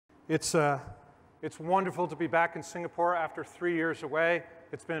It's wonderful to be back in Singapore after 3 years away.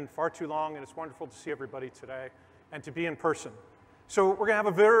 It's been far too long, and it's wonderful to see everybody today and to be in person. So we're going to have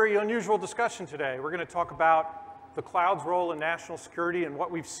a very unusual discussion today. We're going to talk about the cloud's role in national security and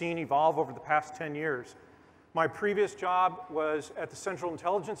what we've seen evolve over the past 10 years. My previous job was at the Central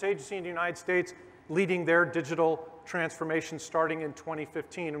Intelligence Agency in the United States, leading their digital transformation starting in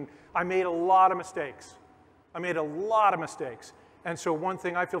 2015. And I made a lot of mistakes. And so one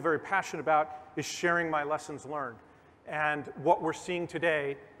thing I feel very passionate about is sharing my lessons learned and what we're seeing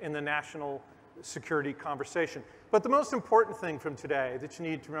today in the national security conversation. But the most important thing from today that you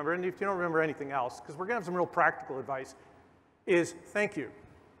need to remember, and if you don't remember anything else, because we're going to have some real practical advice, is thank you.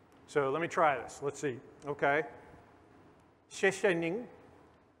 So let me try this. Let's see. Okay. Sheshening,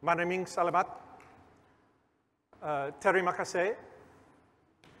 maraming salamat, terima kasih,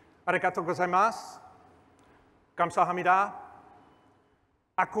 arigatou gozaimasu, kamsahamnida,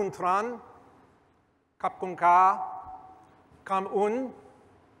 akuntran, kapkunka, kamun,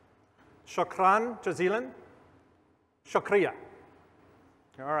 shukran, jazilan, shukriya.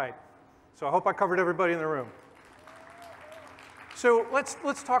 All right. So I hope I covered everybody in the room. So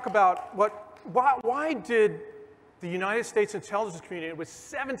let's talk about why did the United States intelligence community with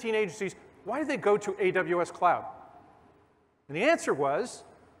 17 agencies, why did they go to AWS Cloud? And the answer was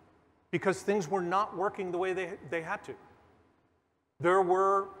because things were not working the way they had to. There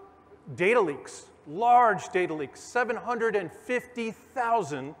were data leaks, large data leaks.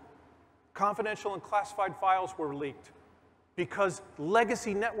 750,000 confidential and classified files were leaked because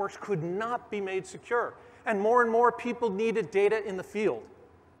legacy networks could not be made secure. And more people needed data in the field,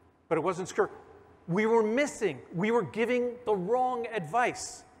 but it wasn't secure. We were giving the wrong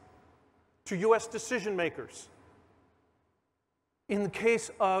advice to US decision makers. In the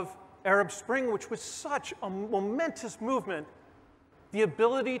case of Arab Spring, which was such a momentous movement, the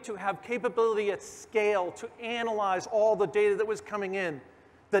ability to have capability at scale to analyze all the data that was coming in,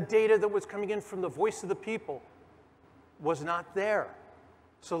 the data that was coming in from the voice of the people, was not there.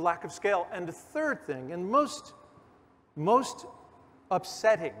 So lack of scale. And the third thing, and most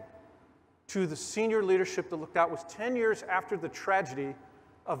upsetting to the senior leadership that looked out, was 10 years after the tragedy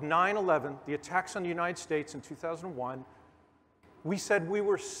of 9/11, the attacks on the United States in 2001, we said we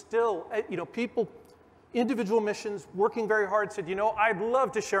were still, people, individual missions, working very hard, said, I'd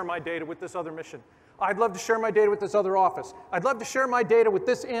love to share my data with this other mission. I'd love to share my data with this other office. I'd love to share my data with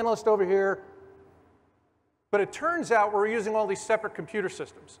this analyst over here. But it turns out we're using all these separate computer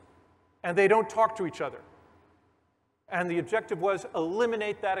systems, and they don't talk to each other. And the objective was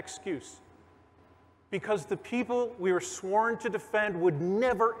eliminate that excuse, because the people we were sworn to defend would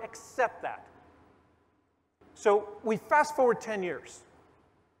never accept that. So we fast forward 10 years,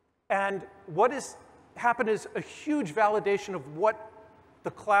 and what has happened is a huge validation of what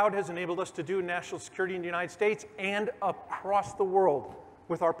the cloud has enabled us to do in national security in the United States and across the world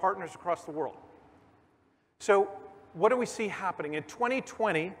with our partners across the world. So what do we see happening? In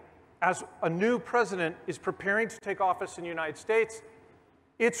 2020, as a new president is preparing to take office in the United States,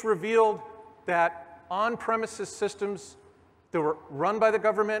 it's revealed that on-premises systems that were run by the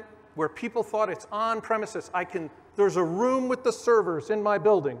government, where people thought it's on-premises, there's a room with the servers in my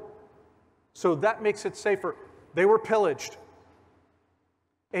building, so that makes it safer. They were pillaged.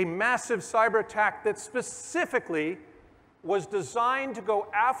 A massive cyber attack that specifically was designed to go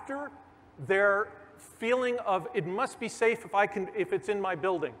after their feeling of it must be safe if it's in my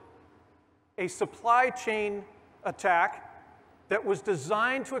building. A supply chain attack that was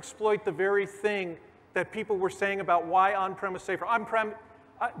designed to exploit the very thing that people were saying about why on-prem was safer.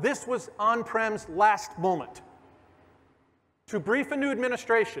 This was on-prem's last moment. To brief a new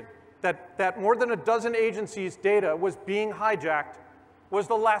administration that more than a dozen agencies' data was being hijacked was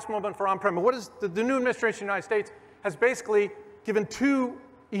the last moment for on-prem. What is the new administration in the United States has basically given 2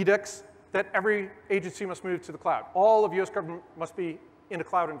 edicts that every agency must move to the cloud. All of US government must be in a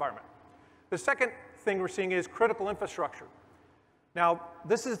cloud environment. The second thing we're seeing is critical infrastructure. Now,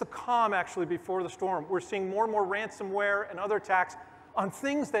 this is the calm actually before the storm. We're seeing more and more ransomware and other attacks on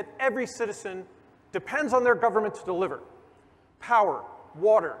things that every citizen depends on their government to deliver. Power,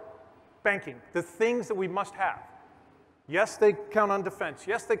 water, banking, the things that we must have. Yes, they count on defense.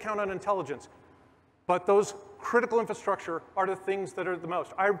 Yes, they count on intelligence. But those critical infrastructure are the things that are the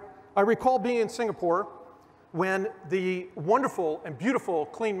most. I recall being in Singapore when the wonderful and beautiful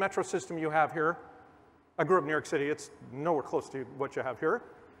clean metro system you have here, I grew up in New York City, it's nowhere close to what you have here,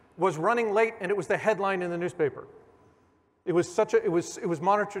 was running late, and it was the headline in the newspaper. It was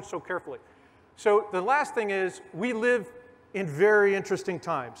monitored so carefully. So the last thing is, we live in very interesting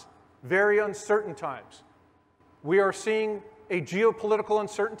times, very uncertain times. We are seeing a geopolitical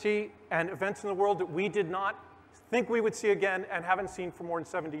uncertainty and events in the world that we did not think we would see again and haven't seen for more than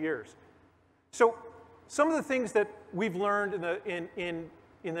 70 years. So some of the things that we've learned in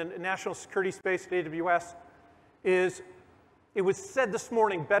the national security space at AWS is, it was said this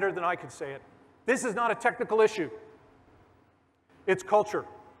morning better than I could say it. This is not a technical issue. It's culture.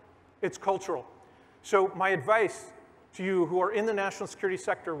 It's cultural. So my advice to you who are in the national security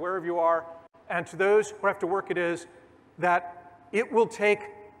sector, wherever you are, and to those who have to work it, is that it will take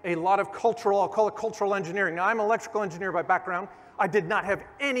a lot of cultural, I'll call it cultural engineering. Now, I'm an electrical engineer by background. I did not have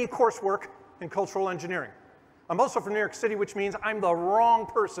any coursework in cultural engineering. I'm also from New York City, which means I'm the wrong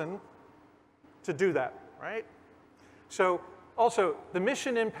person to do that, right? So also, the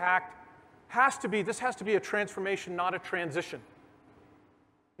mission impact has to be, this has to be a transformation, not a transition.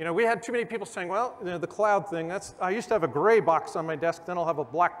 You know, we had too many people saying, well, you know, the cloud thing, that's, I used to have a gray box on my desk, then I'll have a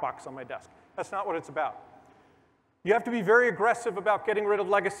black box on my desk. That's not what it's about. You have to be very aggressive about getting rid of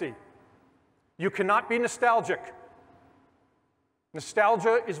legacy. You cannot be nostalgic.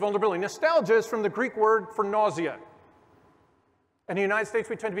 Nostalgia is vulnerability. Nostalgia is from the Greek word for nausea. In the United States,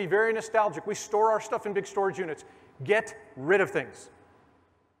 we tend to be very nostalgic. We store our stuff in big storage units. Get rid of things.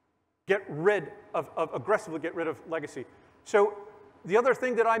 Get rid of, aggressively get rid of legacy. So the other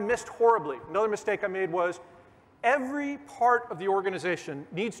thing that I missed horribly, another mistake I made, was every part of the organization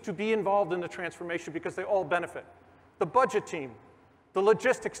needs to be involved in the transformation because they all benefit. The budget team, the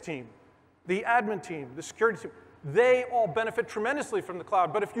logistics team, the admin team, the security team, they all benefit tremendously from the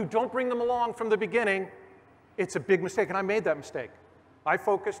cloud. But if you don't bring them along from the beginning, it's a big mistake, and I made that mistake. I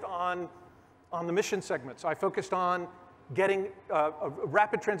focused on the mission segments. I focused on getting a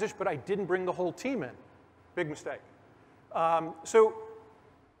rapid transition, but I didn't bring the whole team in. Big mistake. And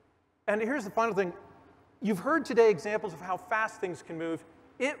here's the final thing. You've heard today examples of how fast things can move.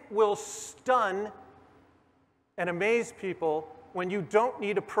 It will stun and amaze people when you don't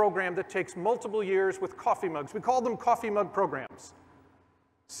need a program that takes multiple years with coffee mugs. We call them coffee mug programs,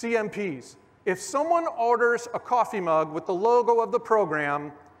 CMPs. If someone orders a coffee mug with the logo of the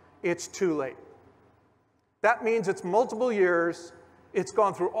program, it's too late. That means it's multiple years, it's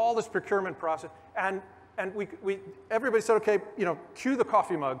gone through all this procurement process, and everybody said, okay, you know, cue the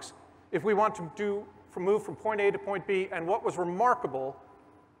coffee mugs if we want to move from point A to point B. And what was remarkable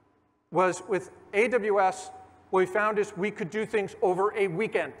was with AWS, what we found is we could do things over a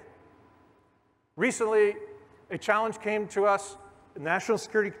weekend. Recently, a challenge came to us, a national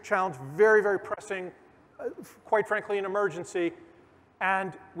security challenge, very, very pressing, quite frankly, an emergency,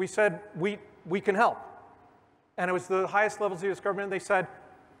 and we said, we can help. And it was the highest levels of the US government. They said,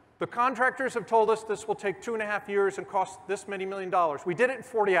 the contractors have told us this will take 2.5 years and cost this many $1 million. We did it in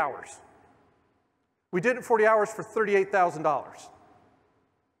 40 hours. We did it in 40 hours for $38,000.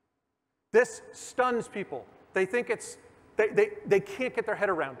 This stuns people. They think it's, they can't get their head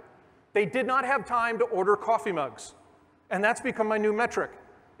around it. They did not have time to order coffee mugs. And that's become my new metric.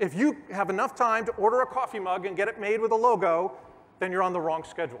 If you have enough time to order a coffee mug and get it made with a logo, then you're on the wrong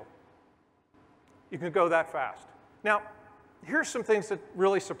schedule. You can go that fast. Now, here's some things that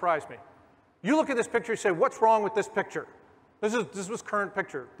really surprised me. You look at this picture, you say, what's wrong with this picture? This was current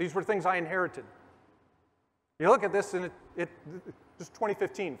picture. These were things I inherited. You look at this, and this is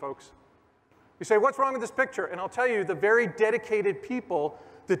 2015, folks. You say, what's wrong with this picture? And I'll tell you, the very dedicated people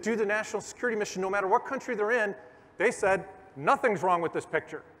that do the national security mission, no matter what country they're in, they said, nothing's wrong with this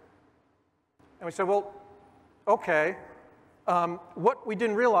picture. And we said, well, okay. What we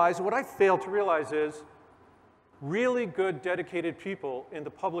didn't realize, what I failed to realize is really good, dedicated people in the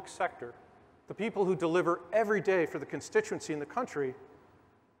public sector, the people who deliver every day for the constituency in the country,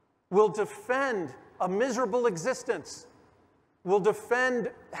 will defend a miserable existence, will defend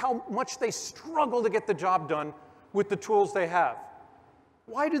how much they struggle to get the job done with the tools they have.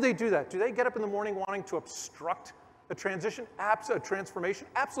 Why do they do that? Do they get up in the morning wanting to obstruct a transition, a transformation?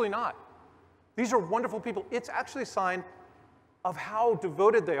 Absolutely not. These are wonderful people. It's actually a sign of how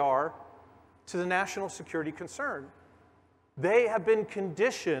devoted they are to the national security concern. They have been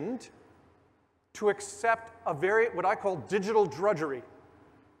conditioned to accept a very, what I call digital drudgery,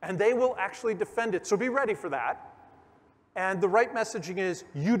 and they will actually defend it. So be ready for that. And the right messaging is,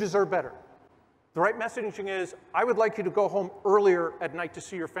 you deserve better. The right messaging is, I would like you to go home earlier at night to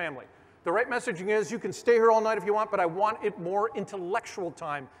see your family. The right messaging is, you can stay here all night if you want, but I want it more intellectual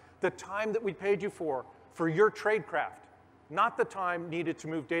time, the time that we paid you for your tradecraft, not the time needed to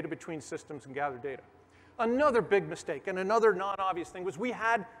move data between systems and gather data. Another big mistake, and another non-obvious thing, was we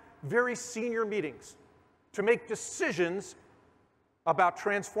had very senior meetings to make decisions about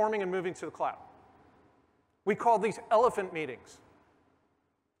transforming and moving to the cloud. We called these elephant meetings.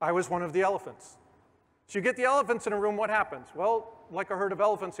 I was one of the elephants. So you get the elephants in a room, what happens? Well, like a herd of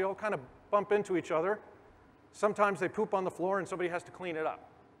elephants, they all kind of bump into each other. Sometimes they poop on the floor and somebody has to clean it up.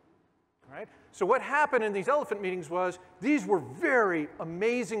 Right? So what happened in these elephant meetings was these were very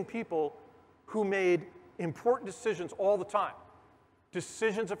amazing people who made important decisions all the time.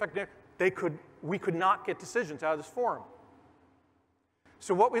 Decisions affecting, we could not get decisions out of this forum.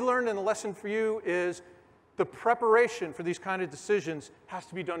 So what we learned in the lesson for you is the preparation for these kind of decisions has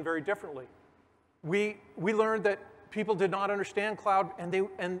to be done very differently. We learned that people did not understand cloud, and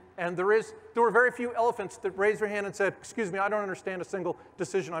there were very few elephants that raised their hand and said, excuse me, I don't understand a single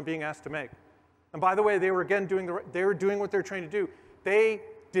decision I'm being asked to make. And by the way, they were again doing what they're trained to do. They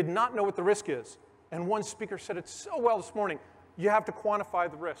did not know what the risk is. And one speaker said it so well this morning, you have to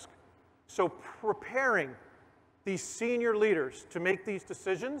quantify the risk. So preparing these senior leaders to make these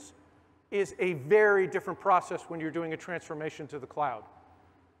decisions is a very different process when you're doing a transformation to the cloud.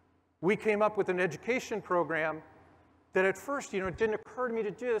 We came up with an education program that at first, it didn't occur to me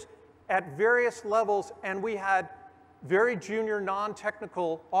to do this at various levels, and we had very junior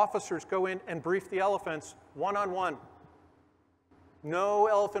non-technical officers go in and brief the elephants one-on-one. No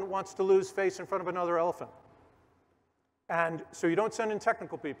elephant wants to lose face in front of another elephant. And so you don't send in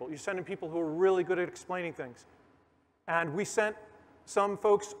technical people. You send in people who are really good at explaining things. And we sent some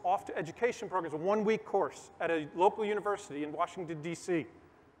folks off to education programs, a one-week course at a local university in Washington, D.C.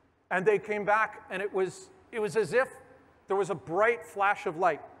 And they came back, and it was as if there was a bright flash of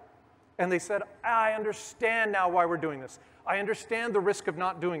light. And they said, I understand now why we're doing this. I understand the risk of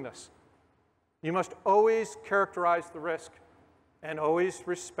not doing this. You must always characterize the risk and always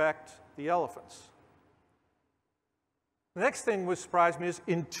respect the elephants. The next thing that surprised me is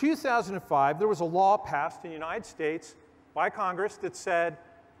in 2005, there was a law passed in the United States by Congress that said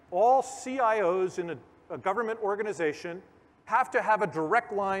all CIOs in a government organization have to have a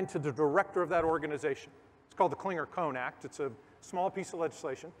direct line to the director of that organization. It's called the Klinger-Cohn Act. It's a small piece of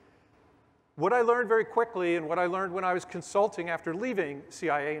legislation. What I learned very quickly, and what I learned when I was consulting after leaving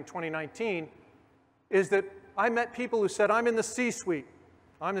CIA in 2019, is that I met people who said, I'm in the C-suite,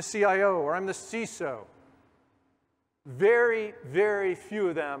 I'm the CIO, or I'm the CISO. Very, very few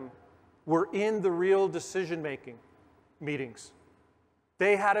of them were in the real decision-making meetings.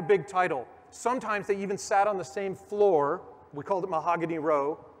 They had a big title. Sometimes they even sat on the same floor, we called it Mahogany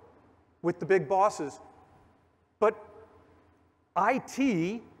Row, with the big bosses. But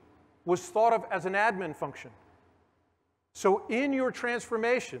IT was thought of as an admin function. So in your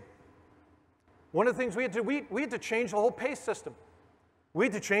transformation, one of the things we had to change the whole pay system. We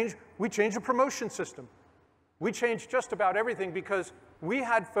changed the promotion system. We changed just about everything because we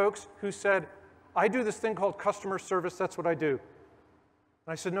had folks who said, I do this thing called customer service, that's what I do.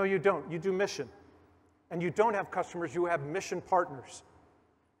 And I said, no, you don't. You do mission. And you don't have customers, you have mission partners.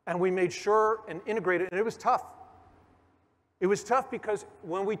 And we made sure and integrated, and it was tough. It was tough because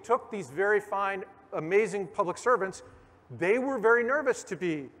when we took these very fine, amazing public servants, they were very nervous to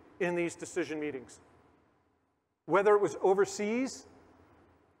be in these decision meetings. Whether it was overseas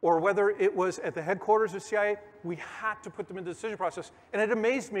or whether it was at the headquarters of CIA, we had to put them in the decision process. And it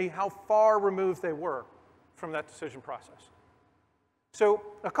amazed me how far removed they were from that decision process. So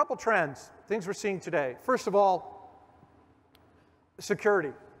a couple trends, things we're seeing today. First of all,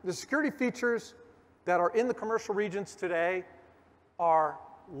 security. The security features that are in the commercial regions today are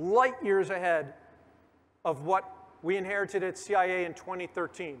light years ahead of what we inherited at CIA in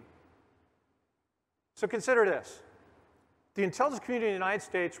 2013. So consider this. The intelligence community in the United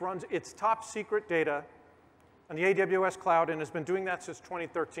States runs its top secret data on the AWS cloud and has been doing that since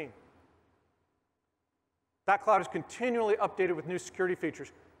 2013. That cloud is continually updated with new security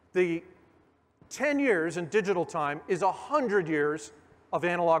features. The 10 years in digital time is 100 years of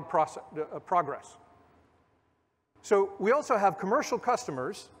analog progress. So we also have commercial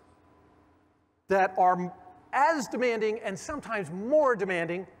customers that are as demanding and sometimes more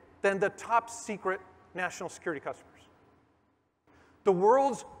demanding than the top secret national security customers. The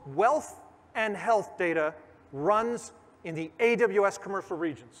world's wealth and health data runs in the AWS commercial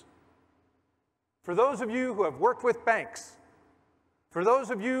regions. For those of you who have worked with banks, for those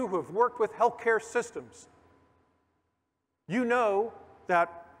of you who have worked with healthcare systems, you know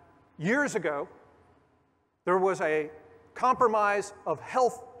that years ago, there was a compromise of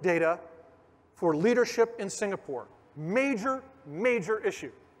health data for leadership in Singapore. Major, major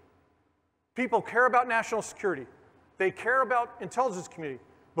issue. People care about national security. They care about intelligence community.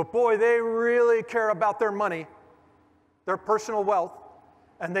 But boy, they really care about their money, their personal wealth,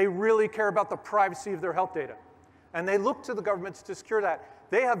 and they really care about the privacy of their health data. And they look to the governments to secure that.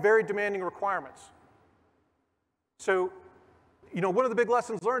 They have very demanding requirements. So, one of the big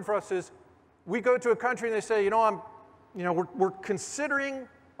lessons learned for us is we go to a country and they say, we're considering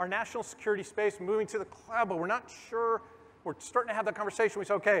our national security space moving to the cloud, but we're not sure. We're starting to have that conversation. We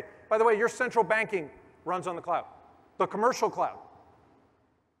say, okay, by the way, your central banking runs on the cloud, the commercial cloud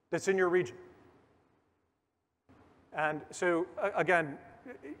that's in your region. And so, again,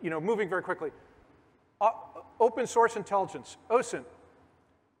 moving very quickly. Open source intelligence, OSINT.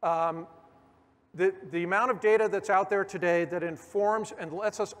 The amount of data that's out there today that informs and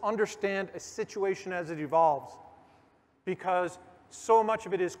lets us understand a situation as it evolves, because so much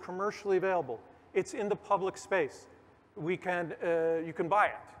of it is commercially available. It's in the public space. You can buy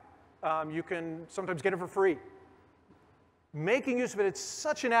it. You can sometimes get it for free. Making use of it, it's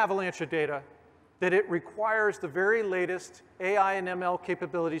such an avalanche of data that it requires the very latest AI and ML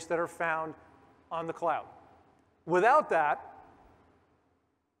capabilities that are found on the cloud. Without that,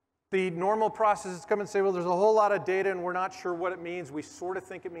 the normal processes come and say, well, there's a whole lot of data and we're not sure what it means. We sort of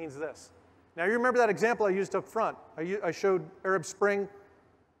think it means this. Now, you remember that example I used up front. I showed Arab Spring,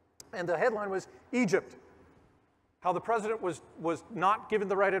 and the headline was Egypt, how the president was not given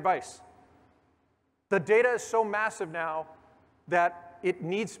the right advice. The data is so massive now that it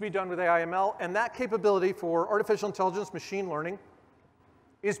needs to be done with AI/ML, and that capability for artificial intelligence, machine learning,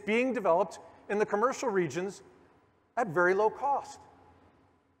 is being developed in the commercial regions at very low cost.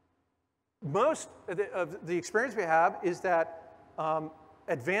 Most of the experience we have is that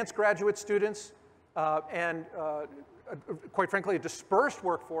advanced graduate students and, quite frankly, a dispersed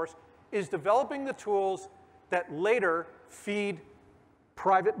workforce is developing the tools that later feed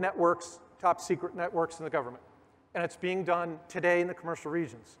private networks, top secret networks in the government. And it's being done today in the commercial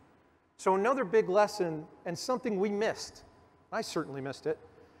regions. So another big lesson, and something we missed, I certainly missed it,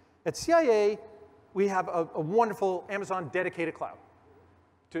 at CIA, we have a wonderful Amazon dedicated cloud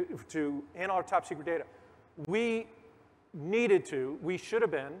to handle our top secret data. We should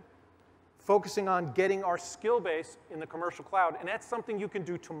have been focusing on getting our skill base in the commercial cloud, and that's something you can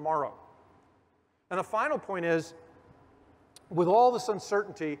do tomorrow. And the final point is, with all this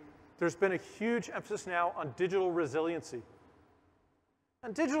uncertainty, there's been a huge emphasis now on digital resiliency.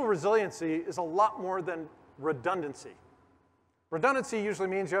 And digital resiliency is a lot more than redundancy. Redundancy usually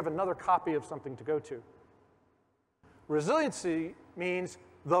means you have another copy of something to go to. Resiliency means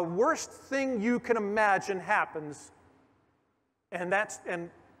the worst thing you can imagine happens, and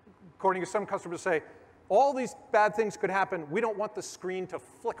according to some customers say, all these bad things could happen. We don't want the screen to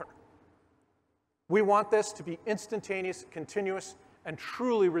flicker. We want this to be instantaneous, continuous, and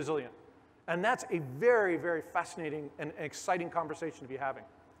truly resilient. And that's a very, very fascinating and exciting conversation to be having.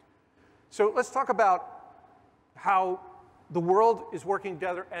 So let's talk about how the world is working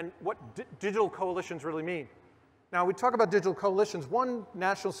together and what digital coalitions really mean. Now, we talk about digital coalitions. One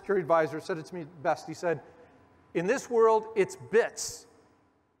national security advisor said it to me best. He said, in this world, it's bits.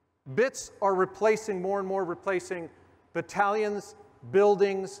 Bits are replacing, more and more replacing battalions,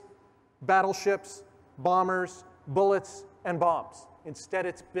 buildings, battleships, bombers, bullets, and bombs. Instead,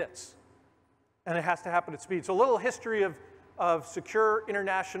 it's bits. And it has to happen at speed. So a little history of secure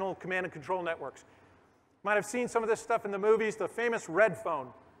international command and control networks. You might have seen some of this stuff in the movies, the famous red phone.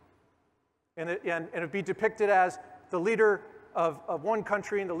 And it'd be depicted as the leader of one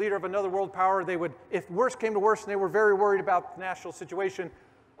country and the leader of another world power. They would, if worse came to worse and they were very worried about the national situation,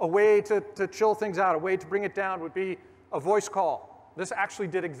 a way to chill things out, a way to bring it down would be a voice call. This actually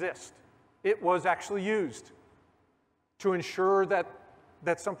did exist. It was actually used to ensure that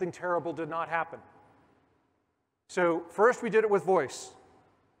something terrible did not happen. So first we did it with voice.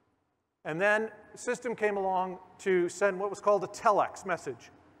 And then the system came along to send what was called a telex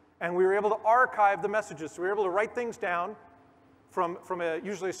message. And we were able to archive the messages. So we were able to write things down from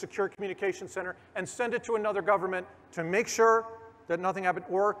usually a secure communication center and send it to another government to make sure that nothing happened,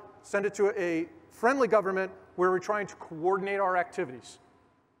 or send it to a friendly government where we're trying to coordinate our activities.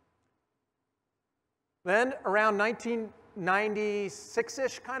 Then around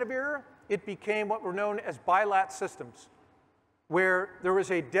 1996-ish kind of era, it became what were known as bilat systems, where there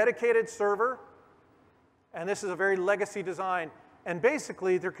was a dedicated server, and this is a very legacy design, and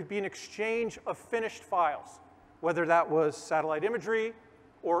basically there could be an exchange of finished files, whether that was satellite imagery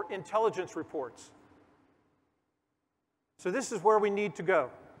or intelligence reports. So this is where we need to go.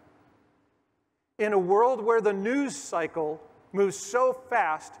 In a world where the news cycle moves so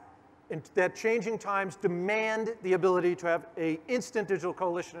fast that changing times demand the ability to have an instant digital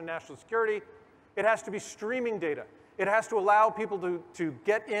coalition in national security, it has to be streaming data. It has to allow people to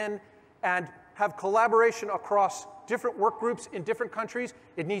get in and have collaboration across different work groups in different countries.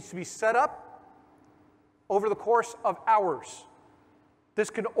 It needs to be set up over the course of hours.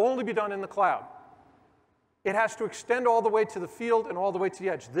 This can only be done in the cloud. It has to extend all the way to the field and all the way to the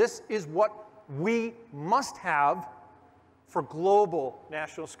edge. This is what we must have for global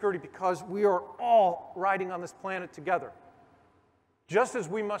national security, because we are all riding on this planet together. Just as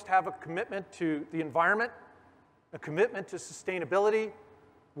we must have a commitment to the environment, a commitment to sustainability,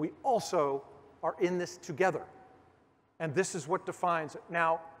 we also are in this together. And this is what defines it.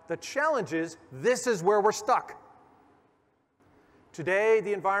 Now, the challenge is, this is where we're stuck. Today,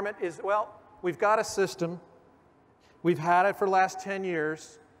 the environment is, well, we've got a system. We've had it for the last 10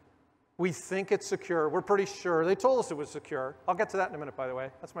 years. We think it's secure. We're pretty sure. They told us it was secure. I'll get to that in a minute, by the way.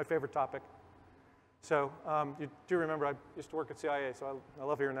 That's my favorite topic. So you do remember I used to work at CIA, so I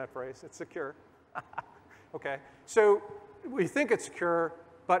love hearing that phrase. It's secure. OK. So we think it's secure,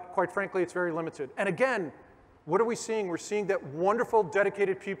 but quite frankly, it's very limited. And again, what are we seeing? We're seeing that wonderful,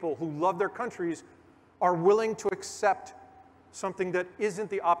 dedicated people who love their countries are willing to accept something that isn't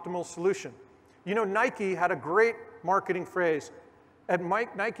the optimal solution. You know, Nike had a great marketing phrase. At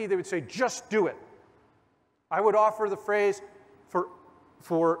Nike, they would say, just do it. I would offer the phrase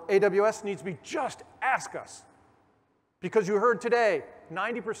for AWS needs to be, just ask us. Because you heard today,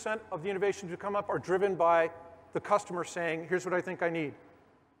 90% of the innovations that come up are driven by the customer saying, here's what I think I need.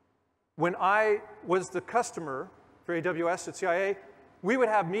 When I was the customer for AWS at CIA, we would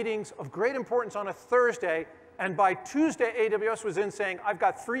have meetings of great importance on a Thursday, and by Tuesday, AWS was in saying, I've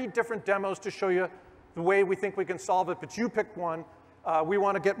got 3 different demos to show you the way we think we can solve it, but you pick one. We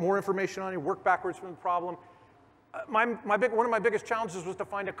want to get more information on you, work backwards from the problem. One of my biggest challenges was to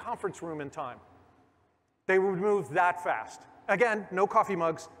find a conference room in time. They would move that fast. Again, no coffee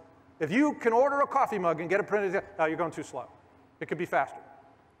mugs. If you can order a coffee mug and get it printed, you're going too slow. It could be faster.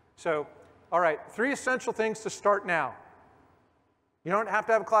 So, all right, 3 essential things to start now. You don't have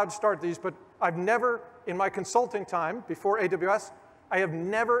to have a cloud to start these, but I've never, in my consulting time before AWS, I have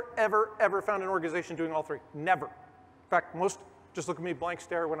never, ever, ever found an organization doing all 3. Never. In fact, most just look at me blank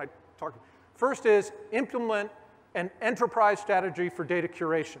stare when I talk. First is implement an enterprise strategy for data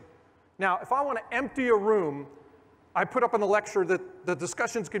curation. Now, if I want to empty a room, I put up in the lecture that the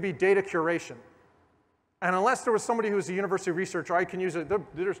discussions could be data curation. And unless there was somebody who was a university researcher, I can use it.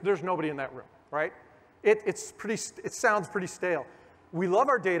 There's nobody in that room, right? It sounds pretty stale. We love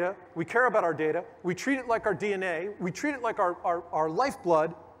our data. We care about our data. We treat it like our DNA. We treat it like our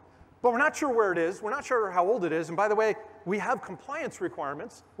lifeblood. But we're not sure where it is. We're not sure how old it is. And by the way, we have compliance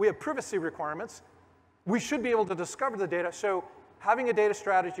requirements. We have privacy requirements. We should be able to discover the data. So having a data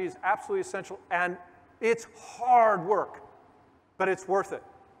strategy is absolutely essential. And it's hard work, but it's worth it.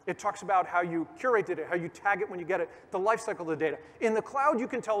 It talks about how you curate the data, how you tag it when you get it, the life cycle of the data. In the cloud, you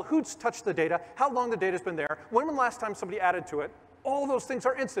can tell who's touched the data, how long the data's been there, when was the last time somebody added to it. All those things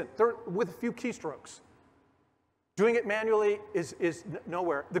are instant. They're with a few keystrokes. Doing it manually is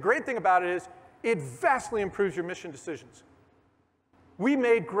nowhere. The great thing about it is it vastly improves your mission decisions. We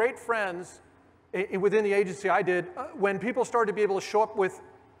made great friends within the agency I did when people started to be able to show up with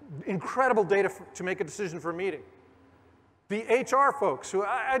incredible data to make a decision for a meeting. The HR folks, who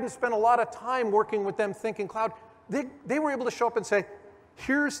I didn't spend a lot of time working with them thinking cloud, they were able to show up and say,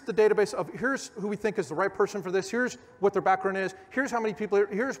 here's the database of, here's who we think is the right person for this, here's what their background is, here's how many people,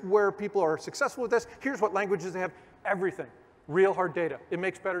 here's where people are successful with this, here's what languages they have, everything. Real hard data. It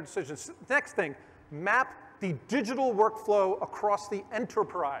makes better decisions. Next thing, map the digital workflow across the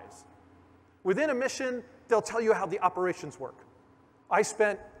enterprise. Within a mission, they'll tell you how the operations work. I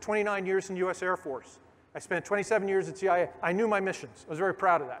spent 29 years in the US Air Force. I spent 27 years at CIA. I knew my missions. I was very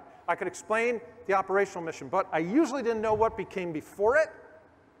proud of that. I could explain the operational mission, but I usually didn't know what came before it,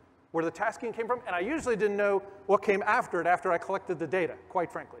 where the tasking came from, and I usually didn't know what came after it after I collected the data,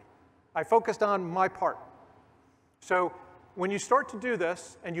 quite frankly. I focused on my part. So when you start to do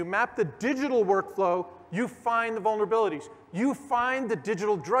this and you map the digital workflow, you find the vulnerabilities. You find the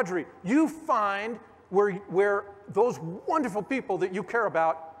digital drudgery. You find where those wonderful people that you care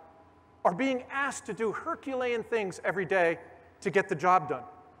about are being asked to do Herculean things every day to get the job done.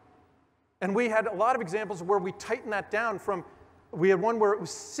 And we had a lot of examples where we tightened that down from, we had one where it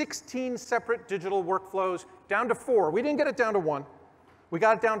was 16 separate digital workflows down to 4. We didn't get it down to 1. We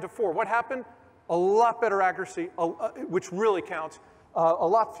got it down to 4. What happened? A lot better accuracy, which really counts, a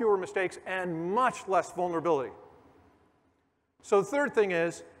lot fewer mistakes, and much less vulnerability. So the third thing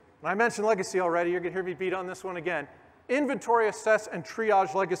is, and I mentioned legacy already, you're going to hear me beat on this one again, inventory, assess, and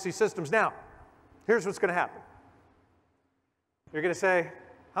triage legacy systems. Now, here's what's going to happen. You're going to say,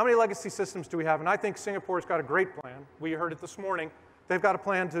 how many legacy systems do we have? And I think Singapore's got a great plan. We heard it this morning. They've got a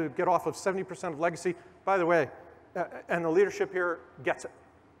plan to get off of 70% of legacy. By the way, and the leadership here gets it,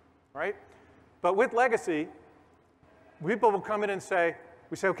 right? But with legacy, people will come in and say,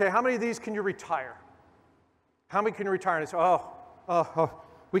 we say, okay, how many of these can you retire? How many can you retire? And they say,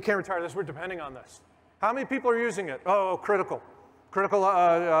 We can't retire this, we're depending on this. How many people are using it? Oh, critical. Critical,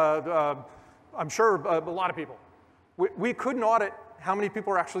 I'm sure a lot of people. We couldn't audit how many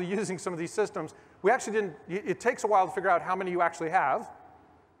people are actually using some of these systems. We actually didn't, it takes a while to figure out how many you actually have.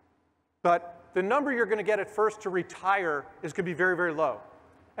 But the number you're going to get at first to retire is going to be very, very low.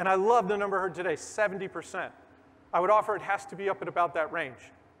 And I love the number I heard today, 70%. I would offer it has to be up at about that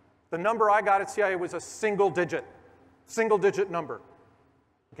range. The number I got at CIA was a single digit number,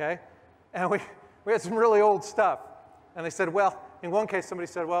 okay? And we had some really old stuff. And they said, well, in one case, somebody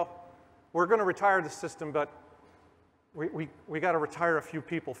said, well, we're going to retire the system, but we got to retire a few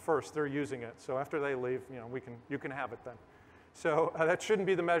people first. They're using it. So after they leave, you know, you can have it then. So that shouldn't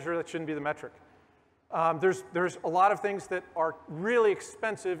be the measure. That shouldn't be the metric. There's a lot of things that are really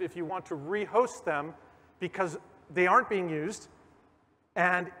expensive if you want to rehost them because they aren't being used,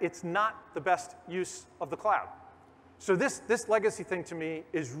 and it's not the best use of the cloud. So this legacy thing to me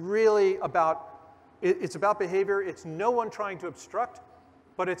is really about, it's about behavior. It's no one trying to obstruct,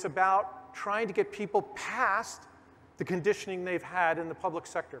 but it's about trying to get people past the conditioning they've had in the public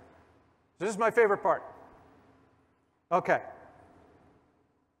sector. This is my favorite part. Okay.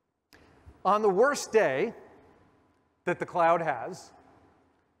 On the worst day that the cloud has,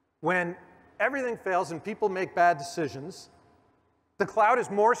 when everything fails and people make bad decisions, the cloud is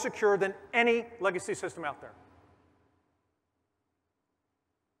more secure than any legacy system out there.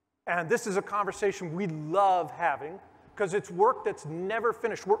 And this is a conversation we love having because it's work that's never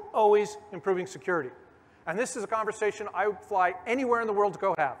finished. We're always improving security. And this is a conversation I would fly anywhere in the world to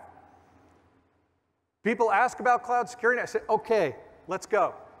go have. People ask about cloud security, and I say, okay, let's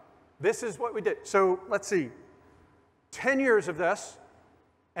go. This is what we did. So let's see, 10 years of this,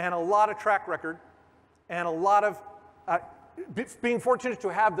 and a lot of track record, and a lot of being fortunate to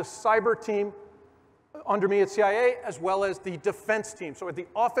have the cyber team under me at CIA, as well as the defense team. So the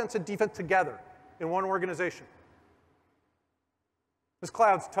offense and defense together in one organization. This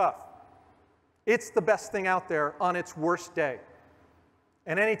cloud's tough. It's the best thing out there on its worst day.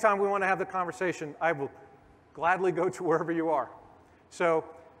 And anytime we want to have the conversation, I will gladly go to wherever you are. So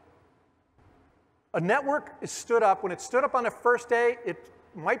a network is stood up. When it's stood up on the first day, it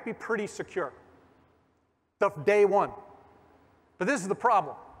might be pretty secure. The day one. But this is the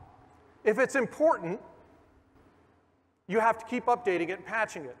problem. If it's important, you have to keep updating it and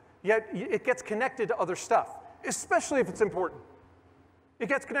patching it. Yet it gets connected to other stuff, especially if it's important. It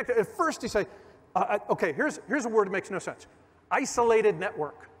gets connected. At first you say, okay, here's a word that makes no sense. Isolated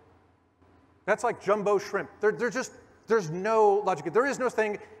network. That's like jumbo shrimp. There's no logic. There is no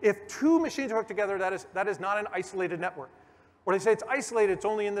thing. If two machines are hooked together, that is not an isolated network. Or they say it's isolated, it's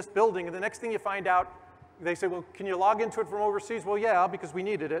only in this building, and the next thing you find out, they say, well, can you log into it from overseas? Well, yeah, because we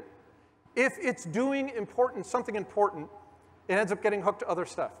needed it. If it's doing something important, it ends up getting hooked to other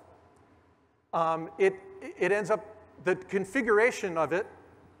stuff. It ends up, the configuration of it,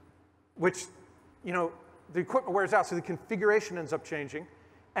 which, you know, the equipment wears out, so the configuration ends up changing.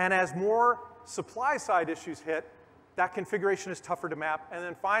 And as more supply-side issues hit, that configuration is tougher to map. And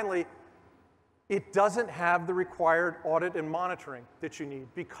then finally, it doesn't have the required audit and monitoring that you need,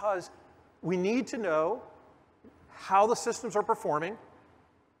 because we need to know how the systems are performing.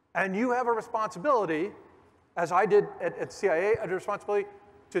 And you have a responsibility, as I did at CIA, I had a responsibility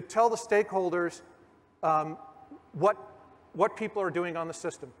to tell the stakeholders what people are doing on the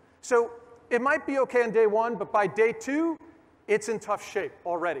system. So it might be okay on day one, but by day two, it's in tough shape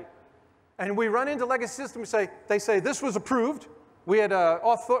already. And we run into legacy systems, they say, this was approved. We had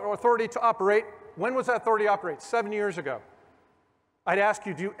authority to operate. When was that authority to operate? 7 years ago. I'd ask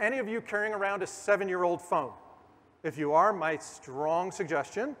you, do any of you carrying around a 7-year-old phone? If you are, my strong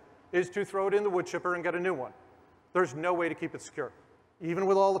suggestion is to throw it in the wood chipper and get a new one. There's no way to keep it secure, even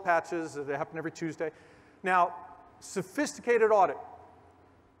with all the patches that happen every Tuesday. Now, sophisticated audit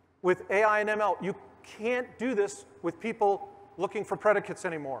with AI and ML, you can't do this with people looking for predicates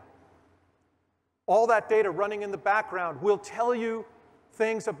anymore. All that data running in the background will tell you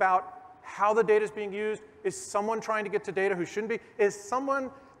things about how the data is being used. Is someone trying to get to data who shouldn't be?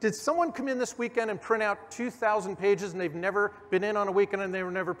 Did someone come in this weekend and print out 2,000 pages and they've never been in on a weekend and they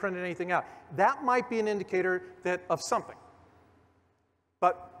were never printed anything out? That might be an indicator of something.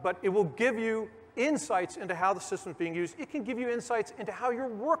 But it will give you insights into how the system is being used. It can give you insights into how your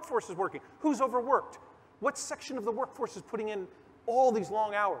workforce is working. Who's overworked? What section of the workforce is putting in all these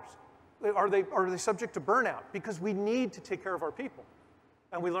long hours? Are they subject to burnout? Because we need to take care of our people.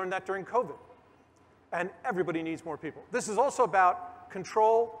 And we learned that during COVID. And everybody needs more people. This is also about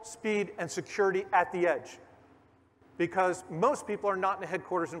control, speed, and security at the edge. Because most people are not in a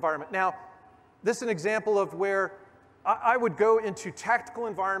headquarters environment. Now, this is an example of where I would go into tactical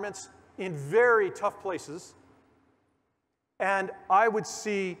environments in very tough places, and I would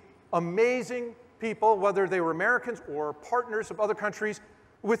see amazing people, whether they were Americans or partners of other countries,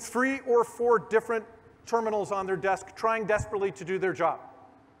 with 3 or 4 different terminals on their desk, trying desperately to do their job,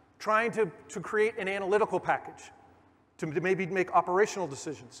 trying to create an analytical package, to maybe make operational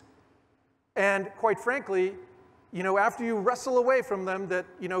decisions. And quite frankly, you know, after you wrestle away from them that,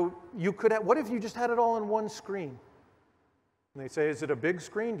 you know, you could have, what if you just had it all on one screen? And they say, is it a big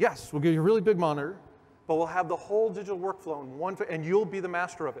screen? Yes, we'll give you a really big monitor, but we'll have the whole digital workflow in one, and you'll be the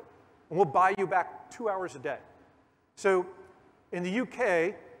master of it. And we'll buy you back 2 hours a day. So in the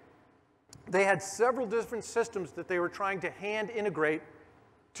UK, they had several different systems that they were trying to hand integrate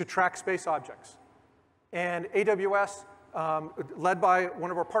to track space objects. And AWS, led by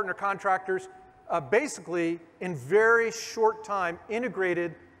one of our partner contractors, basically in very short time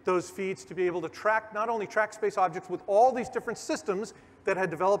integrated those feeds to be able to track, not only track space objects with all these different systems that had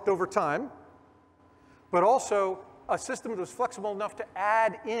developed over time, but also a system that was flexible enough to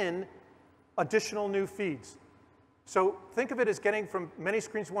add in additional new feeds. So think of it as getting from many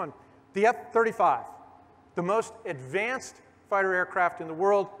screens to one. The F-35, the most advanced fighter aircraft in the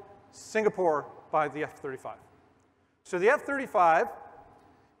world, Singapore by the F-35. So the F-35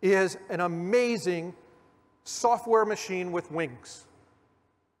 is an amazing software machine with wings.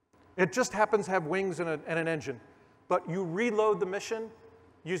 It just happens to have wings and an engine. But you reload the mission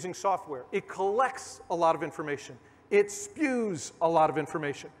using software. It collects a lot of information. It spews a lot of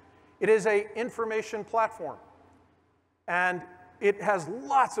information. It is an information platform. And it has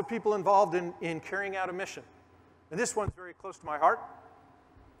lots of people involved in carrying out a mission. And this one's very close to my heart.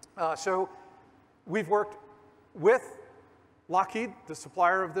 So we've worked with Lockheed, the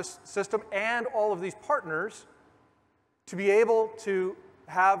supplier of this system, and all of these partners to be able to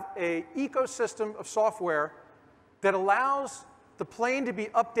have an ecosystem of software that allows the plane to be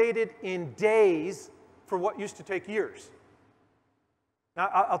updated in days for what used to take years. Now,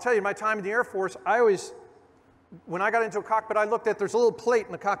 I'll tell you, my time in the Air Force, when I got into a cockpit, I looked at, there's a little plate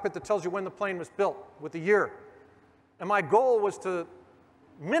in the cockpit that tells you when the plane was built with the year. And my goal was to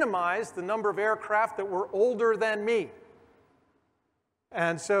minimize the number of aircraft that were older than me.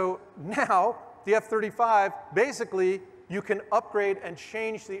 And so now, the F-35, basically, you can upgrade and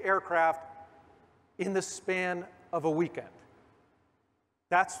change the aircraft in the span of a weekend.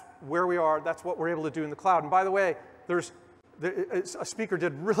 That's where we are. That's what we're able to do in the cloud. And by the way, a speaker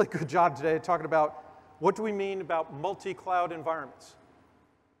did a really good job today talking about what do we mean about multi-cloud environments.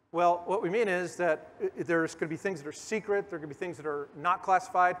 Well, what we mean is that there's going to be things that are secret. There are going to be things that are not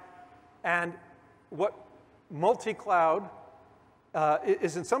classified. And what multi-cloud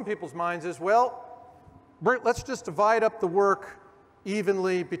is in some people's minds is, well, let's just divide up the work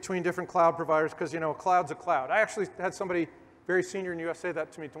evenly between different cloud providers because, you know, a cloud's a cloud. I actually had somebody very senior in the US say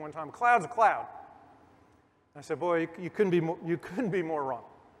that to me one time. Cloud's a cloud. And I said, boy, you couldn't be more wrong.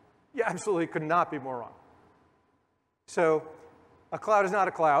 You absolutely could not be more wrong. So a cloud is not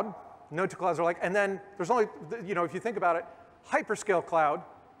a cloud. No two clouds are alike. And then there's only, you know, if you think about it, hyperscale cloud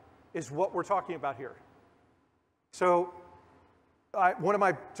is what we're talking about here. So one of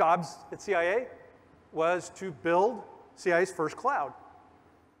my jobs at CIA was to build CIA's first cloud.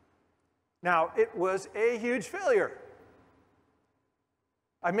 Now, it was a huge failure.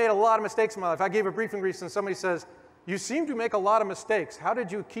 I made a lot of mistakes in my life. I gave a briefing recently, and somebody says, you seem to make a lot of mistakes. How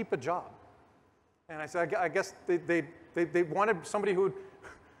did you keep a job? And I said, I guess they wanted somebody who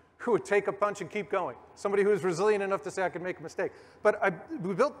would take a punch and keep going, somebody who was resilient enough to say I could make a mistake. But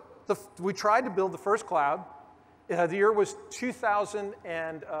we tried to build the first cloud. The year was 2000,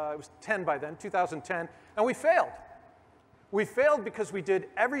 and it was 10 by then, 2010, and we failed. We failed because we did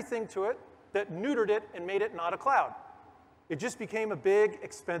everything to it that neutered it and made it not a cloud. It just became a big,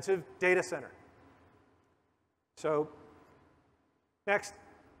 expensive data center. So next,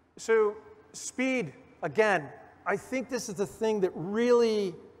 so speed, again, I think this is the thing that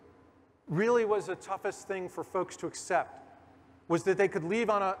really was the toughest thing for folks to accept, was that they could leave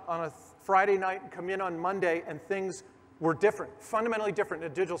on a Friday night and come in on Monday and things were different, fundamentally different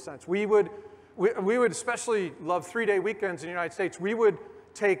in a digital sense. We would especially love 3-day weekends in the United States. We would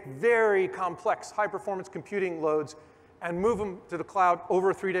take very complex, high-performance computing loads and move them to the cloud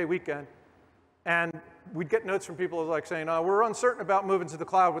over a 3-day weekend. And we'd get notes from people like saying, we're uncertain about moving to the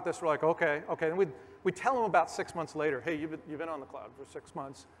cloud with this. We're like, okay. And we'd tell them about 6 months later, hey, you've been on the cloud for 6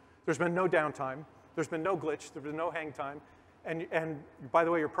 months. There's been no downtime. There's been no glitch. There's been no hang time. And by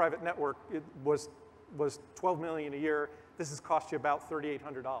the way, your private network was $12 million a year. This has cost you about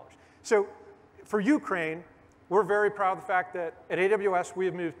 $3,800. So for Ukraine, we're very proud of the fact that at AWS, we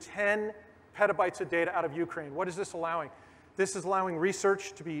have moved 10 petabytes of data out of Ukraine. What is this allowing? This is allowing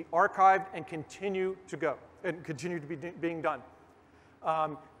research to be archived and continue to go, and continue to be being done.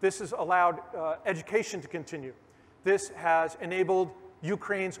 This has allowed education to continue. This has enabled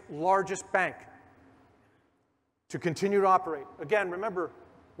Ukraine's largest bank to continue to operate. Again, remember,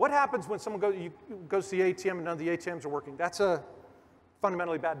 what happens when someone goes to the ATM and none of the ATMs are working? That's a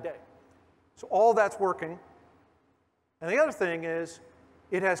fundamentally bad day. So all that's working. And the other thing is,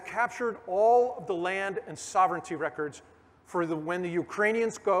 it has captured all of the land and sovereignty records for when the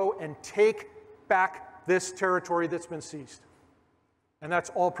Ukrainians go and take back this territory that's been seized. And that's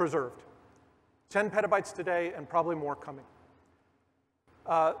all preserved. 10 petabytes today and probably more coming.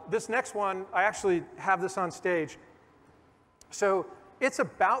 This next one, I actually have this on stage. So it's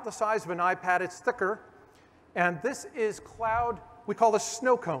about the size of an iPad. It's thicker. And this is cloud. We call this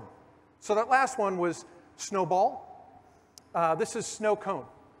snow cone. So that last one was snowball. This is snow cone.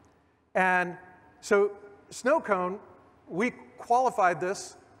 And so snow cone, we qualified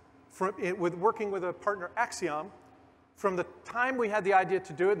this with working with a partner, Axiom, from the time we had the idea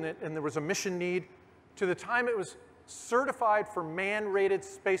to do it and there was a mission need to the time it was certified for man-rated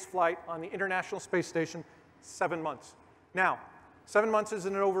space flight on the International Space Station, 7 months. Now, 7 months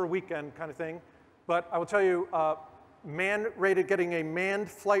isn't over a weekend kind of thing, but I will tell you, getting a manned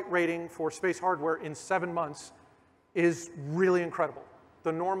flight rating for space hardware in 7 months is really incredible.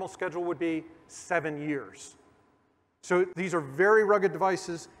 The normal schedule would be 7 years. So these are very rugged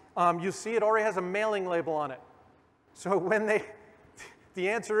devices. You see it already has a mailing label on it. So when the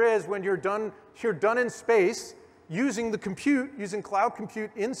answer is when you're done in space, using cloud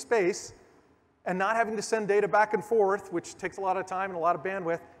compute in space, and not having to send data back and forth, which takes a lot of time and a lot of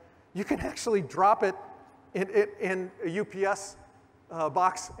bandwidth, you can actually drop it in a UPS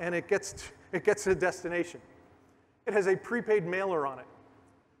box, and it gets to the destination. It has a prepaid mailer on it.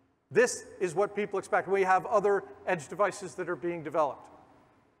 This is what people expect. We have other edge devices that are being developed.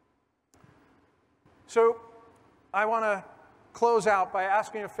 So I want to close out by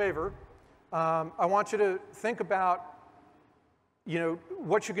asking a favor. I want you to think about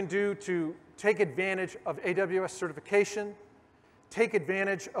what you can do to take advantage of AWS certification, take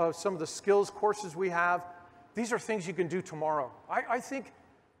advantage of some of the skills courses we have. These are things you can do tomorrow. I think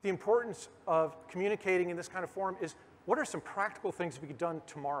the importance of communicating in this kind of forum is, what are some practical things to be done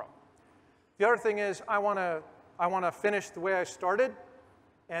tomorrow? The other thing is, I want to finish the way I started,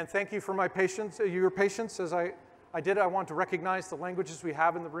 and thank you for my patience, your patience as I did. I want to recognize the languages we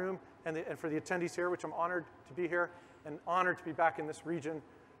have in the room and for the attendees here, which I'm honored to be here and honored to be back in this region.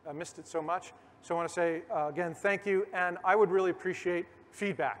 I missed it so much. So I want to say, again, thank you, and I would really appreciate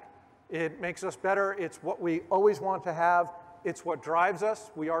feedback. It makes us better. It's what we always want to have. It's what drives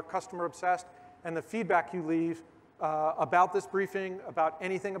us. We are customer obsessed, and the feedback you leave about this briefing, about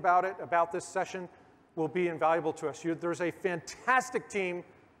anything about it, about this session, will be invaluable to us. There's a fantastic team,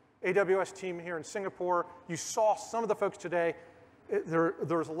 AWS team here in Singapore. You saw some of the folks today.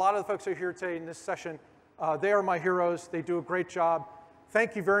 There's a lot of the folks that are here today in this session. They are my heroes. They do a great job.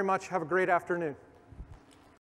 Thank you very much. Have a great afternoon.